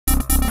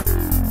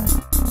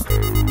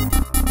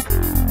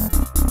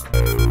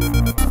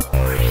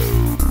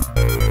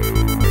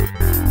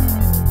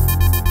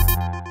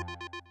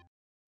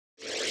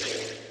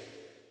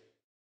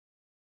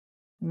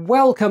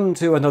Welcome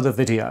to another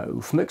video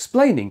from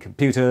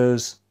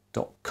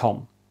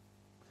ExplainingComputers.com.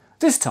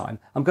 This time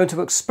I'm going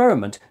to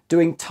experiment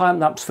doing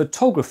time-lapse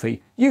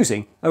photography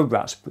using a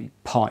Raspberry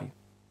Pi.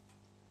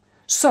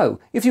 So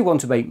if you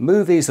want to make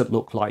movies that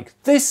look like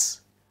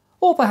this,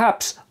 or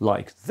perhaps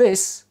like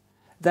this,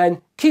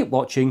 then keep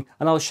watching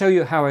and I'll show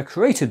you how I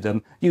created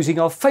them using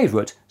our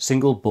favourite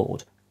single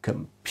board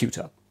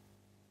computer.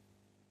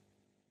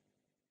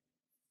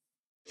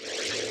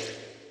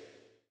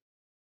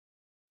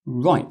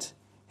 Right.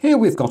 Here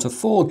we've got a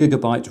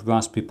 4GB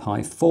Raspberry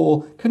Pi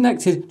 4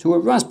 connected to a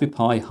Raspberry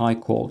Pi high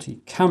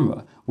quality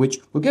camera, which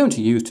we're going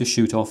to use to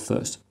shoot our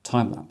first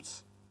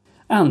time-lapse.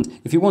 And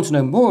if you want to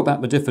know more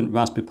about the different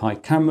Raspberry Pi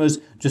cameras,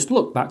 just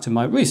look back to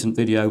my recent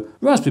video,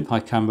 Raspberry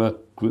Pi Camera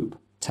Group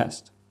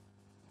Test.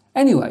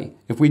 Anyway,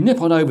 if we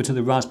nip on over to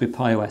the Raspberry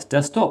Pi OS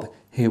desktop,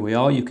 here we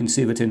are. You can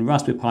see that in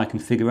Raspberry Pi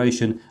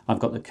configuration, I've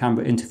got the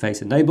camera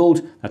interface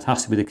enabled. That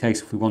has to be the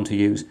case if we want to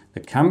use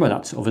the camera.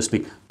 That's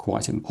obviously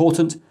quite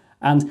important.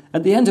 And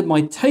at the end of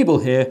my table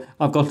here,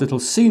 I've got a little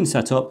scene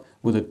set up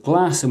with a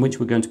glass in which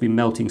we're going to be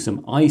melting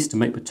some ice to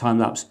make the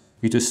time-lapse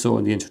you just saw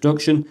in the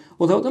introduction.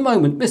 Although at the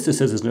moment, Mr.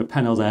 Scissors and a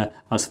pen are there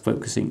as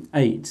focusing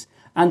aids.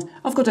 And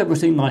I've got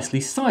everything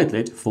nicely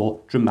side-lit for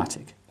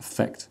dramatic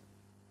effect.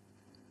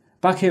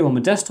 Back here on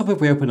the desktop,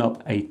 if we open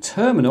up a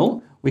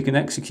terminal, we can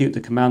execute the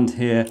command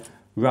here,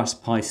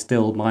 raspi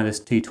still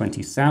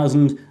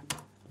 -T20,000,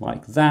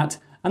 like that.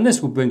 And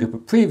this will bring up a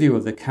preview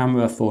of the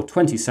camera for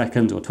 20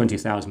 seconds or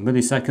 20,000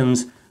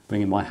 milliseconds.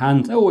 Bring in my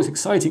hand. Oh, it's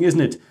exciting,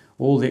 isn't it?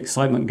 All the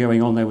excitement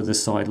going on there with the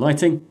side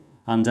lighting.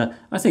 And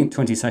I think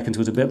 20 seconds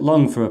was a bit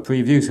long for a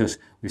preview, so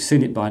we've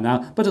seen it by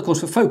now. But of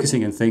course, for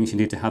focusing and things, you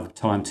need to have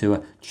time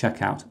to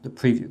check out the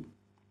preview.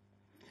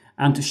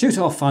 And to shoot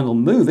our final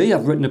movie,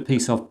 I've written a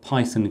piece of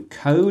Python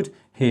code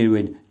here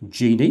in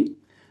Genie.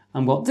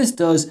 And what this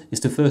does is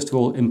to first of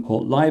all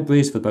import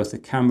libraries for both the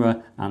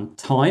camera and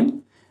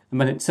time.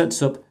 And then it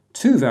sets up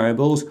two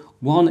variables.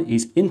 One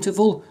is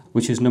interval,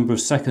 which is number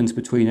of seconds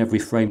between every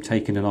frame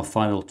taken in our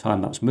final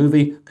time-lapse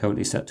movie,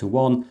 currently set to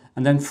 1,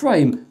 and then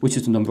frame, which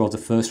is the number of the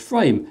first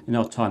frame in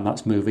our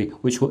time-lapse movie,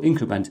 which will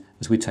increment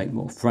as we take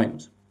more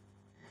frames.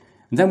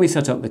 And then we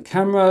set up the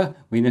camera.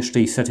 We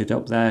initially set it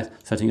up there,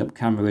 setting up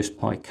camera is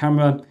Pi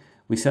camera.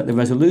 We set the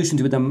resolution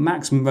to be the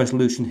maximum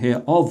resolution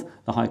here of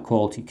the high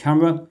quality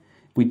camera.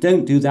 If we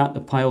don't do that, the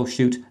Pi will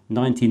shoot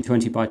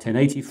 1920 by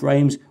 1080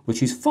 frames,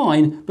 which is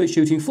fine, but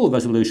shooting full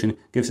resolution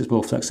gives us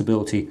more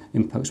flexibility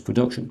in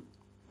post-production.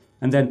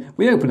 And then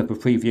we open up a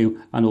preview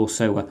and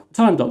also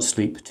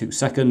time.sleep 2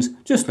 seconds,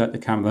 just let the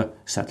camera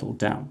settle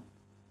down.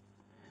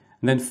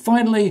 And then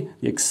finally,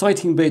 the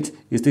exciting bit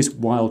is this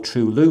while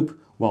true loop.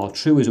 While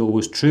true is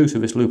always true, so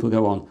this loop will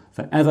go on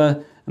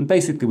forever. And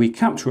basically we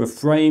capture a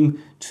frame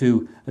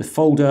to a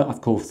folder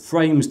I've called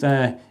frames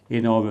there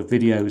in our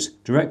videos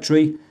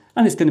directory.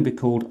 And it's going to be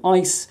called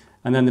ice,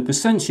 and then the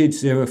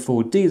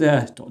 %04d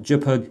there,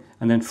 .jpg,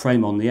 and then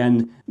frame on the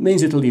end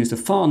means it'll use the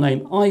file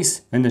name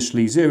ice,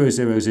 initially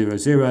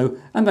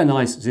 0000, and then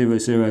ice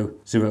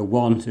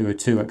 0001,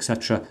 02,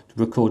 etc. to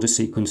record a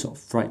sequence of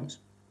frames.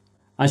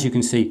 As you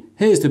can see,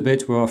 here's the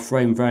bit where our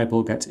frame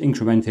variable gets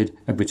incremented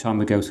every time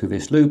we go through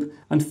this loop.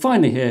 And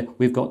finally here,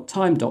 we've got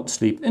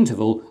time.sleep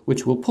interval,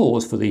 which will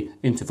pause for the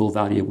interval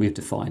value we've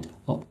defined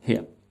up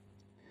here.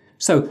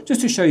 So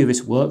just to show you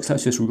this works,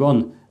 let's just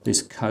run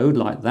this code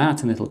like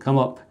that, and it'll come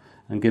up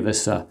and give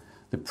us the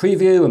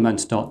preview and then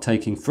start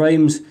taking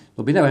frames.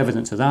 There'll be no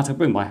evidence of that. I'll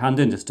bring my hand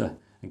in just to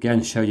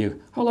again show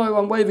you, hello,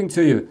 I'm waving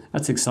to you.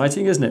 That's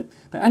exciting, isn't it?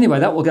 But anyway,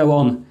 that will go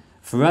on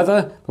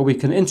forever, but we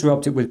can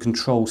interrupt it with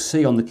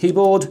Control-C on the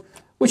keyboard,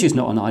 which is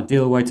not an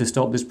ideal way to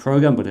stop this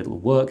program, but it'll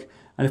work.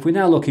 And if we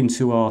now look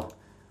into our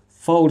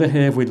folder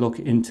here, if we look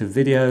into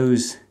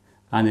videos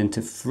and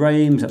into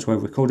frames, that's where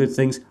we recorded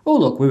things. Oh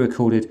look, we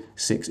recorded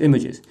 6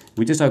 images.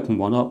 We just open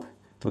one up,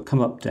 it'll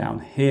come up down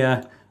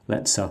here.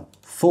 Let's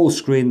full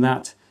screen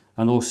that.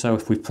 And also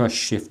if we press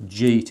Shift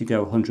G to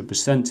go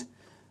 100%,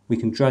 we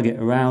can drag it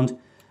around.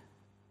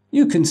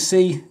 You can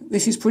see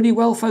this is pretty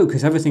well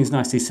focused. Everything's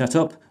nicely set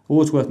up.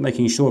 Always worth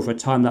making sure for a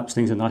time-lapse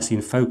things are nicely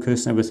in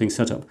focus and everything's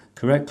set up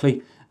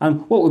correctly.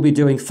 And what we'll be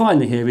doing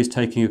finally here is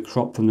taking a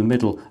crop from the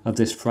middle of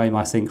this frame,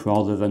 I think,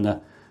 rather than the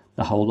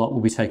whole lot.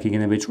 We'll be taking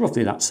an image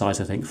roughly that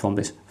size, I think, from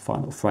this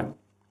final frame.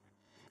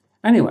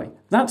 Anyway,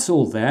 that's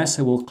all there.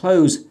 So we'll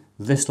close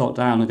this lot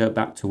down and go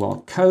back to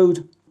our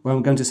code, where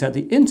I'm going to set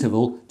the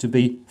interval to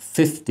be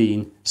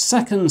 15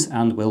 seconds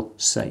and we'll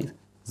save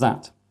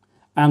that.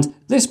 And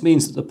this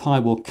means that the Pi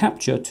will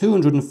capture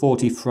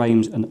 240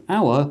 frames an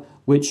hour,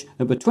 which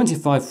at the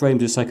 25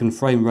 frames a second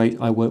frame rate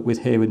I work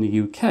with here in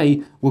the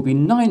UK will be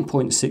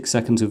 9.6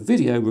 seconds of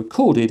video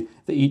recorded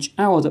for each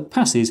hour that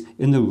passes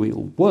in the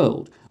real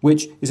world,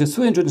 which is a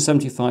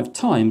 375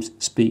 times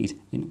speed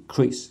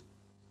increase.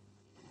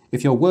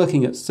 If you're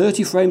working at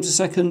 30 frames a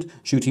second,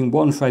 shooting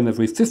one frame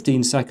every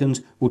 15 seconds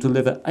will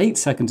deliver 8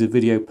 seconds of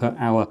video per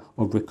hour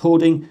of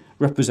recording,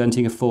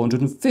 representing a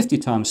 450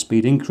 times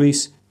speed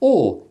increase.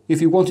 Or,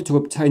 if you wanted to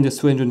obtain the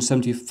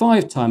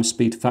 375 times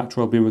speed factor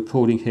I'll be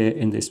recording here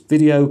in this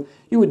video,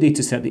 you would need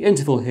to set the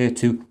interval here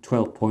to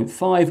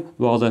 12.5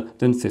 rather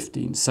than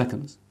 15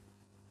 seconds.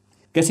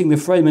 Getting the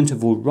frame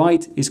interval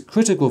right is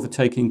critical for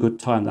taking good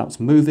time-lapse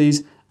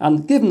movies,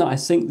 and given that I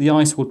think the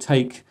ice will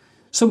take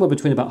somewhere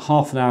between about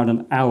half an hour and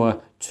an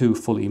hour to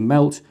fully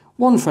melt,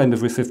 one frame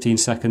every 15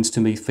 seconds to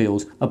me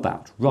feels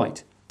about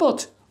right.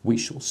 But we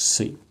shall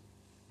see.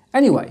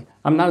 Anyway,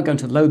 I'm now going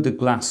to load the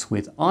glass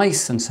with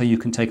ice, and so you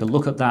can take a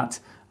look at that.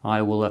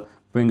 I will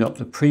bring up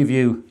the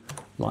preview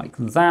like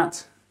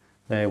that.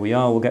 There we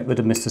are. We'll get rid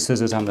of Mr.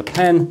 Scissors and the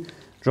pen,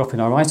 drop in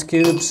our ice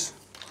cubes.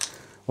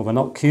 Well, they're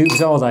not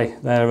cubes, are they?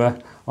 They're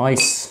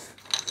ice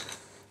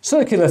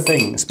circular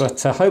things,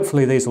 but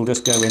hopefully these will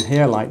just go in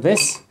here like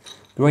this.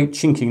 Great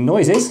chinking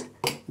noises.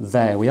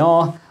 There we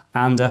are.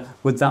 And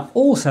with that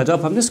all set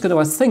up, I'm just going to,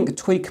 I think,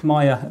 tweak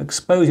my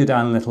exposure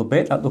down a little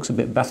bit. That looks a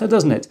bit better,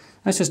 doesn't it?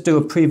 Let's just do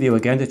a preview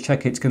again to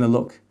check it's going to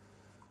look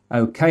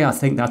okay. I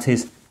think that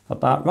is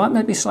about right,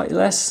 maybe slightly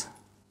less.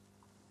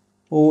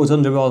 Always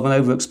under rather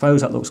than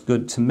overexposed. That looks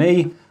good to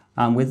me.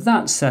 And with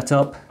that set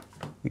up,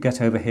 we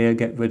get over here,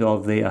 get rid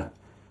of the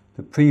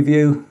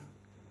preview.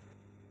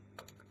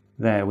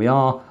 There we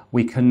are.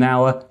 We can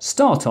now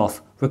start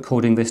off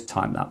recording this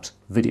time-lapse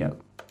video.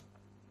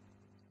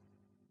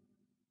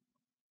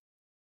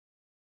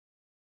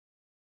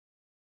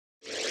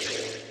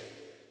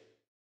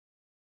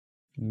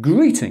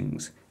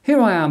 Greetings! Here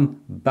I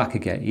am back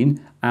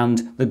again,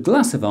 and the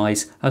glass of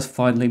ice has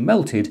finally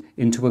melted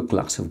into a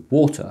glass of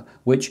water,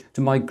 which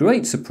to my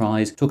great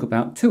surprise took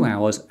about 2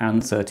 hours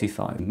and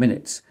 35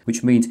 minutes,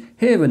 which means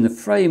here in the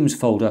frames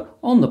folder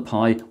on the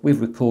Pi we've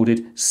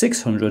recorded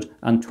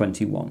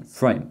 621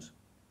 frames.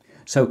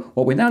 So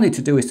what we now need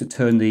to do is to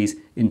turn these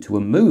into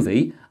a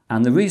movie,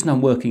 and the reason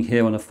I'm working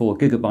here on a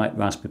 4GB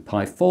Raspberry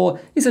Pi 4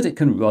 is that it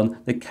can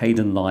run the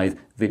Kdenlive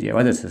video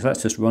editor. So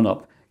let's just run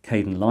up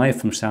Kdenlive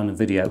from Sound and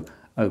Video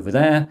over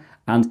there,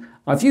 and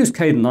I've used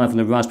Kdenlive on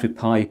the Raspberry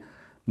Pi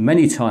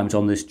many times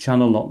on this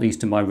channel, not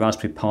least in my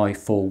Raspberry Pi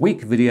 4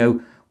 week video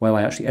where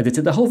I actually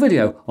edited the whole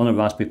video on a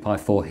Raspberry Pi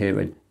 4 here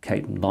in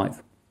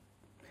Kdenlive.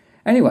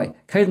 Anyway,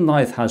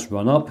 Kdenlive has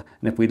run up,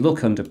 and if we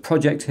look under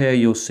project here,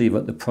 you'll see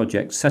that the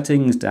project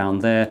settings down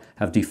there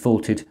have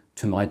defaulted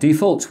to my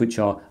defaults, which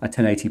are a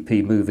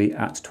 1080p movie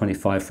at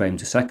 25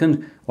 frames a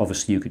second.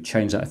 Obviously you could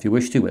change that if you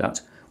wish to, but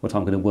that's what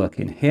I'm going to work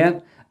in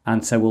here.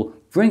 And so we'll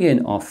bring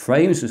in our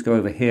frames. Let's go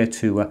over here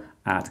to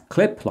add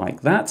clip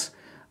like that.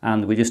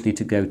 And we just need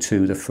to go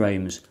to the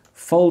frames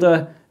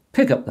folder,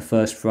 pick up the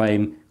first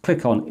frame,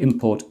 click on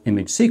import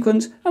image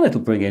sequence, and it'll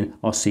bring in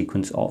our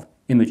sequence of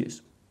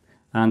images.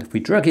 And if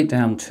we drag it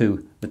down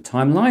to the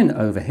timeline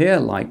over here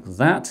like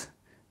that,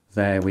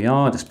 there we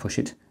are, just push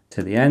it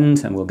to the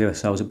end, and we'll give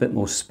ourselves a bit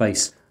more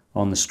space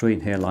on the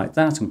screen here like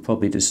that, and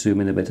probably just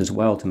zoom in a bit as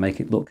well to make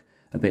it look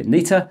a bit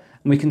neater.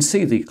 And we can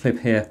see the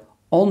clip here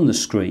on the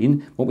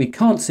screen. What we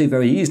can't see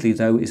very easily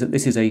though is that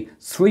this is a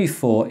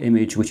 3:4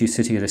 image which is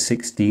sitting at a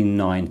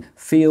 16:9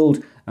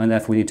 field, and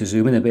therefore we need to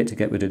zoom in a bit to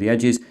get rid of the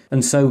edges.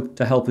 And so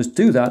to help us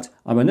do that,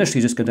 I'm initially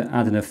just going to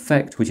add an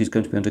effect which is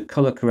going to be under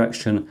color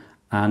correction,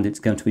 and it's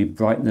going to be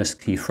brightness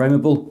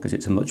keyframeable because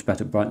it's a much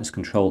better brightness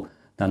control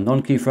than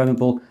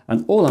non-keyframeable.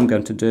 And all I'm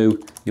going to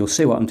do, you'll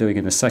see what I'm doing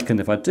in a second,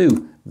 if I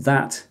do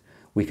that,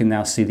 we can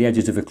now see the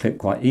edges of a clip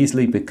quite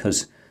easily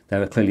because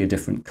they're clearly a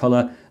different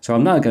color. So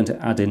I'm now going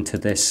to add into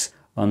this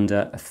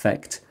under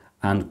effect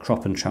and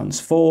crop and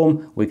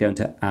transform. We're going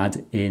to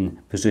add in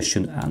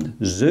position and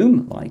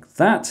zoom like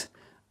that.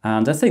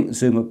 And I think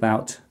zoom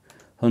about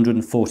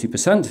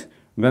 140%.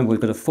 Remember, we've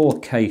got a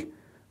 4K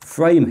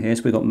frame here,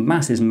 so we've got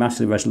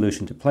massive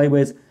resolution to play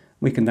with.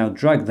 We can now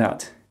drag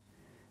that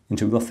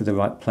into roughly the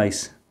right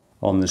place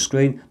on the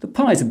screen. The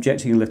Pi is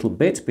objecting a little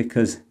bit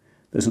because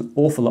there's an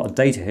awful lot of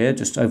data here,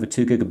 just over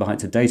 2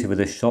 GB of data for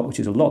this shot, which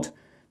is a lot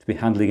to be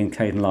handling in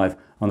Kdenlive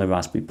on the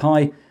Raspberry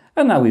Pi.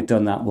 And now we've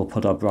done that, we'll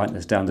put our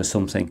brightness down to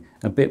something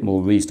a bit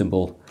more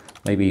reasonable.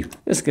 Maybe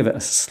let's give it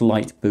a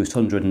slight boost,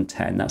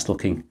 110. That's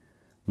looking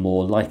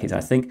more like it,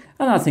 I think.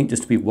 And I think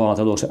just to be wild,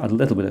 I'll also add a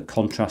little bit of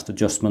contrast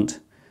adjustment.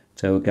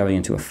 So going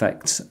into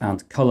effects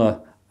and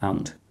color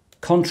and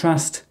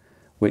contrast,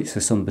 which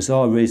for some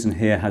bizarre reason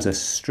here has a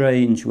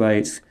strange way.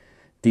 Its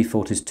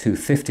default is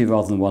 250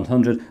 rather than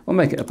 100. We'll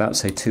make it about,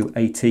 say,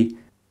 280.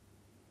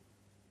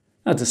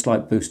 Adds a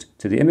slight boost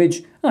to the image,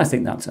 and I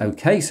think that's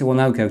okay. So we'll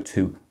now go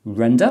to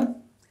render,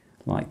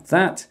 like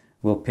that.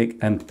 We'll pick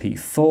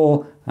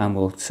MP4 and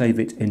we'll save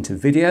it into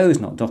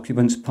videos, not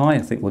documents. Pi, I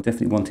think we'll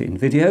definitely want it in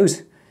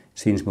videos.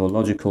 Seems more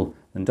logical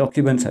than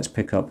documents. Let's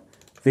pick up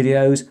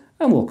videos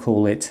and we'll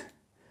call it,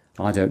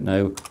 I don't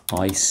know,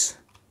 ice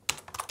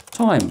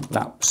time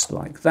lapse,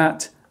 like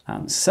that,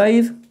 and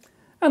save.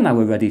 And now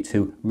we're ready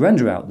to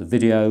render out the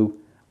video,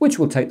 which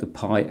will take the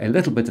Pi a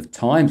little bit of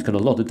time. It's got a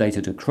lot of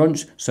data to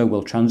crunch, so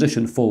we'll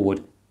transition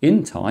forward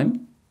in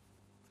time.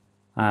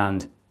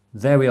 And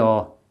there we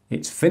are,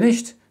 it's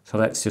finished. So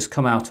let's just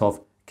come out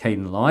of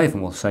Kdenlive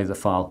and we'll save the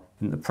file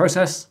in the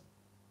process.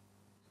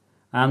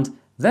 And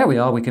there we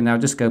are, we can now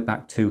just go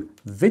back to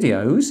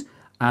videos,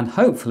 and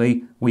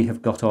hopefully we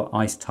have got our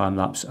ice time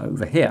lapse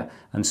over here.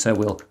 And so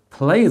we'll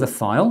play the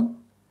file,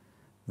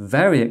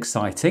 very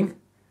exciting.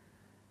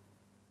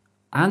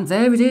 And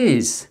there it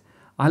is.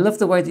 I love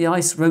the way the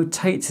ice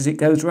rotates as it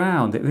goes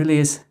round. It really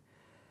is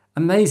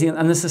amazing.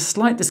 And there's a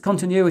slight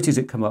discontinuities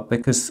that come up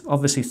because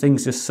obviously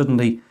things just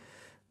suddenly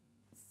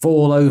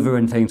fall over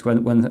and things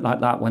when like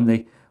that when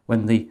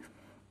the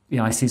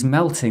ice is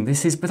melting.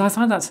 But I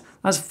find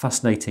that's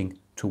fascinating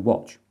to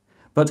watch.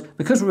 But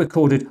because we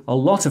recorded a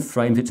lot of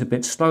frames, it's a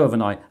bit slower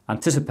than I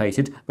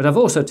anticipated. But I've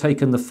also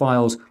taken the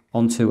files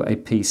onto a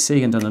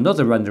PC and done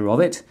another render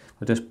of it.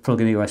 I'll just plug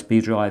in a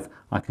USB drive.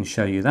 I can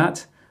show you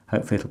that.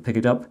 Hopefully it'll pick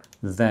it up.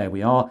 There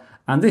we are.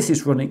 And this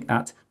is running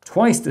at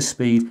twice the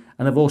speed.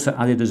 And I've also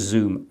added a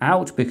zoom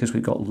out because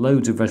we've got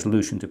loads of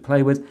resolution to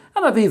play with.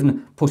 And I've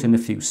even put in a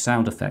few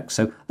sound effects.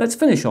 So let's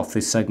finish off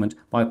this segment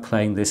by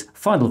playing this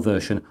final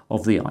version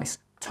of the ice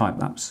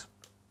time-lapse.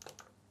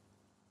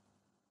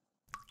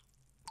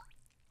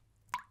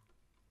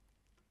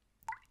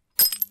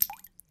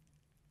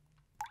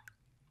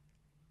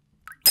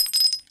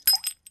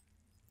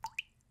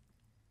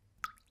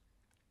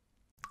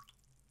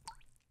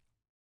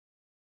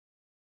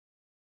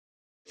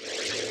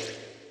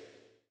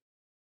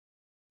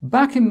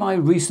 Back in my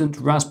recent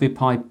Raspberry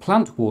Pi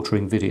plant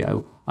watering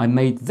video, I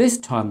made this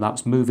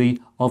time-lapse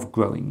movie of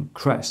growing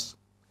cress.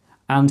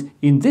 And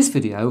in this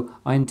video,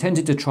 I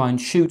intended to try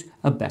and shoot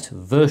a better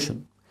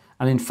version.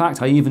 And in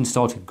fact, I even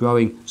started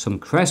growing some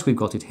cress. We've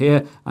got it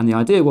here. And the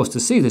idea was to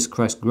see this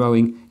cress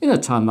growing in a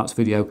time-lapse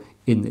video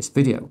in this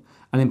video.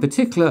 And in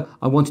particular,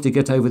 I wanted to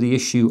get over the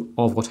issue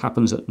of what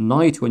happens at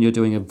night when you're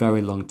doing a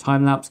very long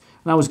time-lapse.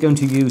 And I was going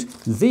to use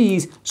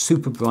these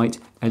super bright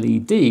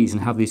LEDs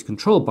and have these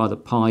controlled by the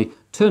Pi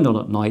turned on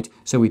at night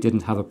so we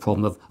didn't have a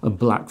problem of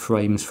black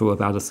frames for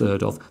about a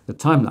third of the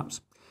time-lapse.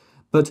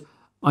 But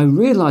I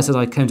realised that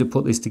I came to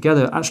put this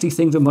together, actually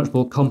things are much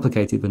more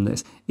complicated than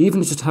this.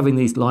 Even just having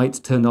these lights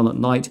turned on at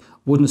night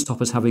wouldn't stop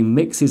us having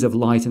mixes of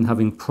light and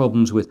having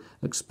problems with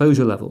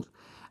exposure levels.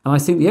 And I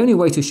think the only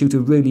way to shoot a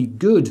really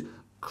good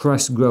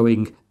cress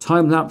growing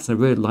time-lapse, and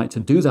I'd really like to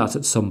do that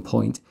at some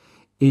point,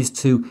 is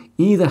to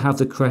either have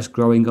the cress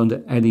growing under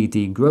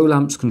LED grow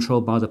lamps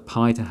controlled by the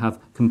Pi to have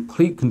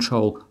complete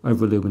control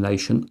over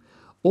illumination,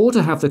 or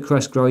to have the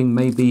cress growing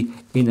maybe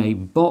in a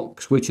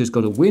box which has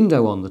got a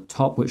window on the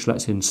top which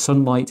lets in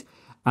sunlight,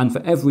 and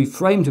for every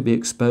frame to be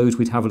exposed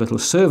we'd have a little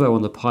servo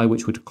on the Pi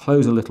which would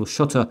close a little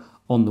shutter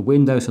on the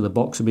window so the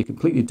box would be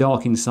completely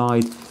dark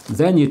inside.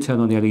 Then you turn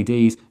on the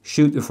LEDs,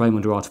 shoot the frame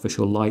under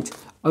artificial light,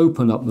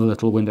 open up the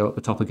little window at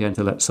the top again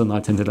to let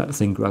sunlight in to let the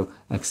thing grow,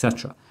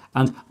 etc.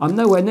 And I'm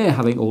nowhere near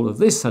having all of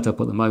this set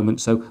up at the moment,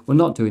 so we're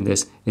not doing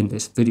this in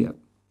this video.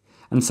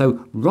 And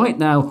so right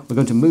now we're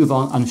going to move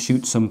on and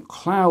shoot some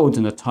clouds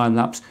in a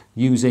time-lapse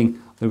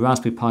using the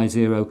Raspberry Pi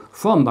Zero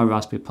from my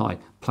Raspberry Pi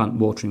plant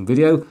watering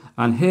video.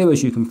 And here,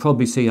 as you can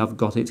probably see, I've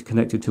got it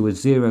connected to a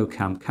zero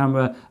cam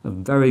camera, a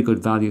very good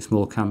value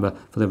small camera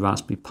for the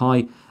Raspberry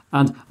Pi.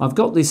 And I've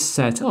got this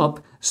set up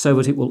so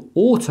that it will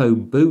auto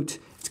boot.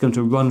 It's going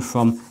to run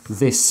from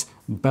this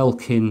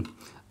Belkin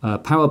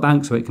power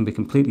bank, so it can be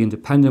completely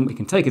independent. We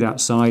can take it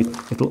outside,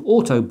 it'll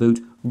auto boot,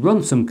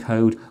 run some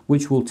code,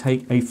 which will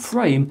take a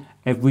frame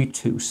every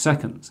 2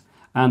 seconds.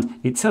 And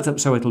it's set up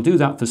so it'll do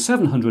that for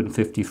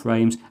 750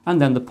 frames, and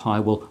then the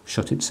Pi will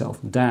shut itself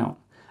down.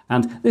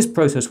 And this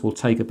process will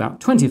take about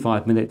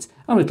 25 minutes,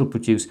 and it'll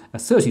produce a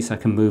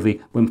 30-second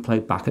movie when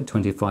played back at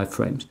 25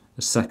 frames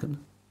a second.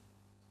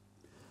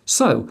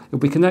 So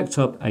if we connect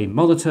up a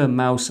monitor,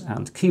 mouse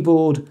and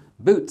keyboard,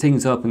 boot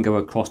things up and go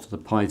across to the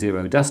Pi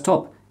Zero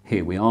desktop,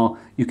 here we are.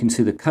 You can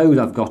see the code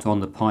I've got on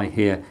the Pi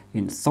here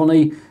in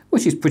Thonny,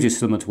 which is pretty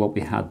similar to what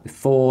we had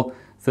before.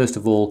 First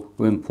of all,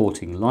 we're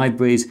importing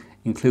libraries,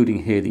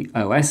 including here the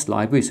OS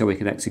library, so we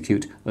can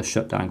execute a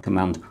shutdown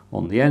command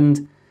on the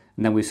end.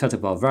 And then we've set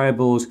up our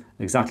variables,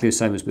 exactly the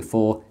same as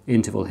before.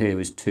 Interval here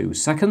is 2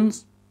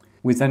 seconds.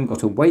 We've then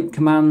got a wait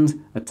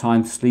command, a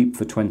time sleep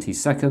for 20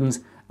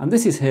 seconds. And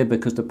this is here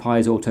because the Pi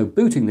is auto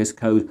booting this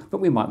code,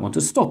 but we might want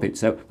to stop it.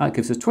 So that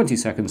gives us 20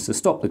 seconds to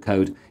stop the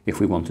code if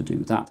we want to do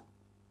that.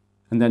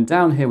 And then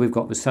down here we've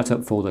got the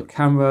setup for the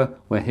camera,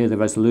 where here the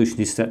resolution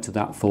is set to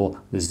that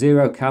for the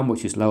zero cam,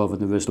 which is lower than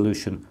the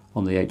resolution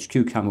on the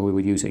HQ camera we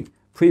were using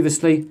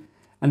previously.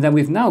 And then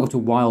we've now got a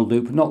while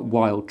loop, not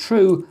while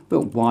true,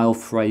 but while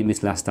frame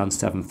is less than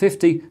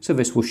 750, so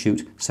this will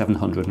shoot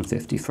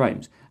 750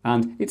 frames.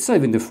 And it's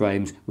saving the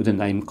frames with the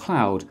name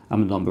cloud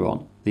and the number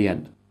on the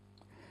end.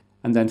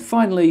 And then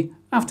finally,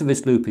 after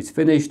this loop is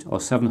finished, or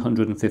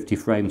 750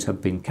 frames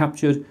have been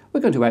captured, we're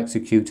going to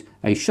execute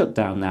a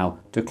shutdown now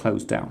to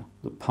close down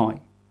the Pi.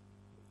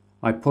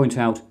 I point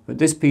out that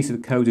this piece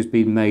of code has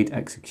been made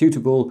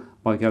executable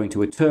by going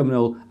to a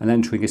terminal and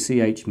entering a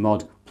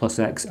chmod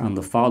 +x and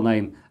the file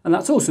name, and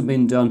that's also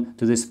been done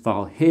to this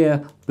file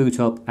here,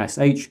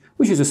 bootupsh,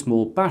 which is a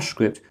small bash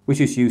script which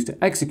is used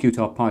to execute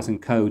our Python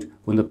code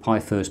when the Pi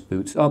first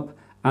boots up.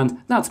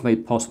 And that's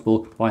made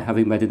possible by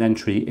having made an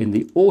entry in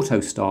the auto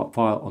start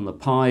file on the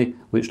Pi,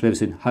 which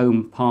lives in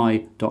home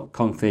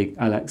pi.config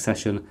lx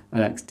session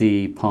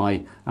lxd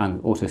pi, and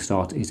auto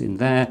start is in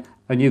there.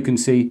 And you can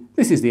see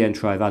this is the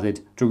entry I've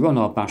added to run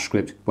our bash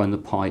script when the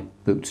Pi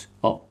boots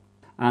up.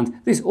 And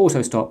this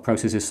auto start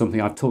process is something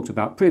I've talked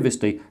about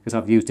previously because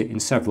I've used it in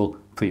several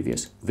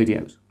previous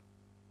videos.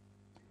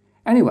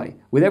 Anyway,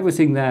 with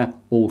everything there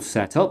all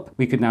set up,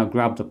 we can now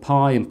grab the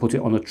Pi and put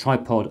it on a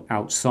tripod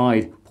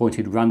outside,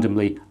 pointed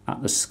randomly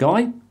at the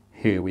sky.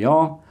 Here we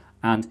are.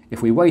 And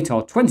if we wait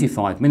our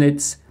 25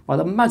 minutes, by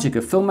the magic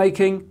of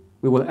filmmaking,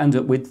 we will end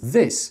up with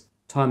this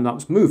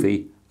time-lapse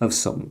movie of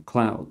some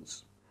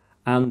clouds.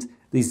 And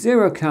the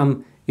zero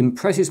cam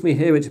impresses me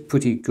here. It's a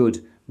pretty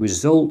good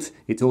result.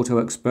 Its auto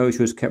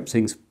exposure has kept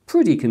things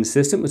pretty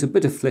consistent with a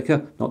bit of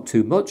flicker, not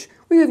too much.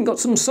 We've even got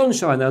some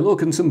sunshine there,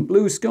 look, and some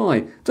blue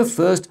sky. The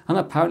first and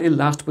apparently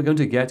last we're going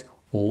to get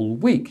all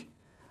week.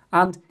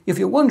 And if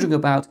you're wondering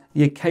about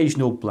the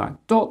occasional black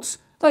dots,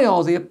 they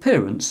are the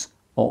appearance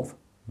of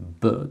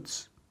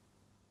birds.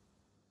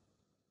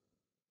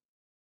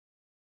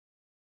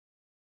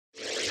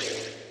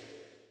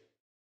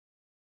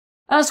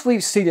 As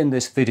we've seen in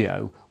this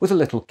video, with a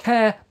little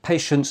care,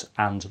 patience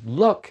and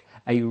luck,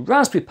 a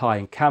Raspberry Pi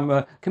and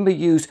camera can be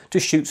used to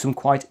shoot some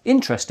quite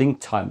interesting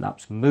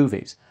time-lapse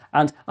movies,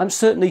 and I'm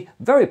certainly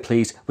very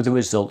pleased with the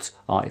results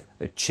I've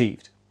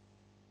achieved.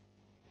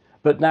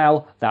 But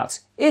now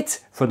that's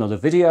it for another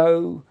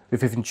video.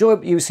 If you've enjoyed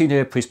what you've seen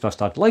here, please press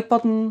that like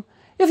button.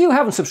 If you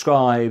haven't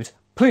subscribed,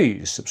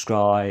 please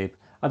subscribe,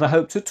 and I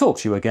hope to talk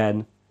to you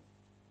again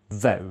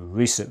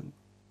very soon.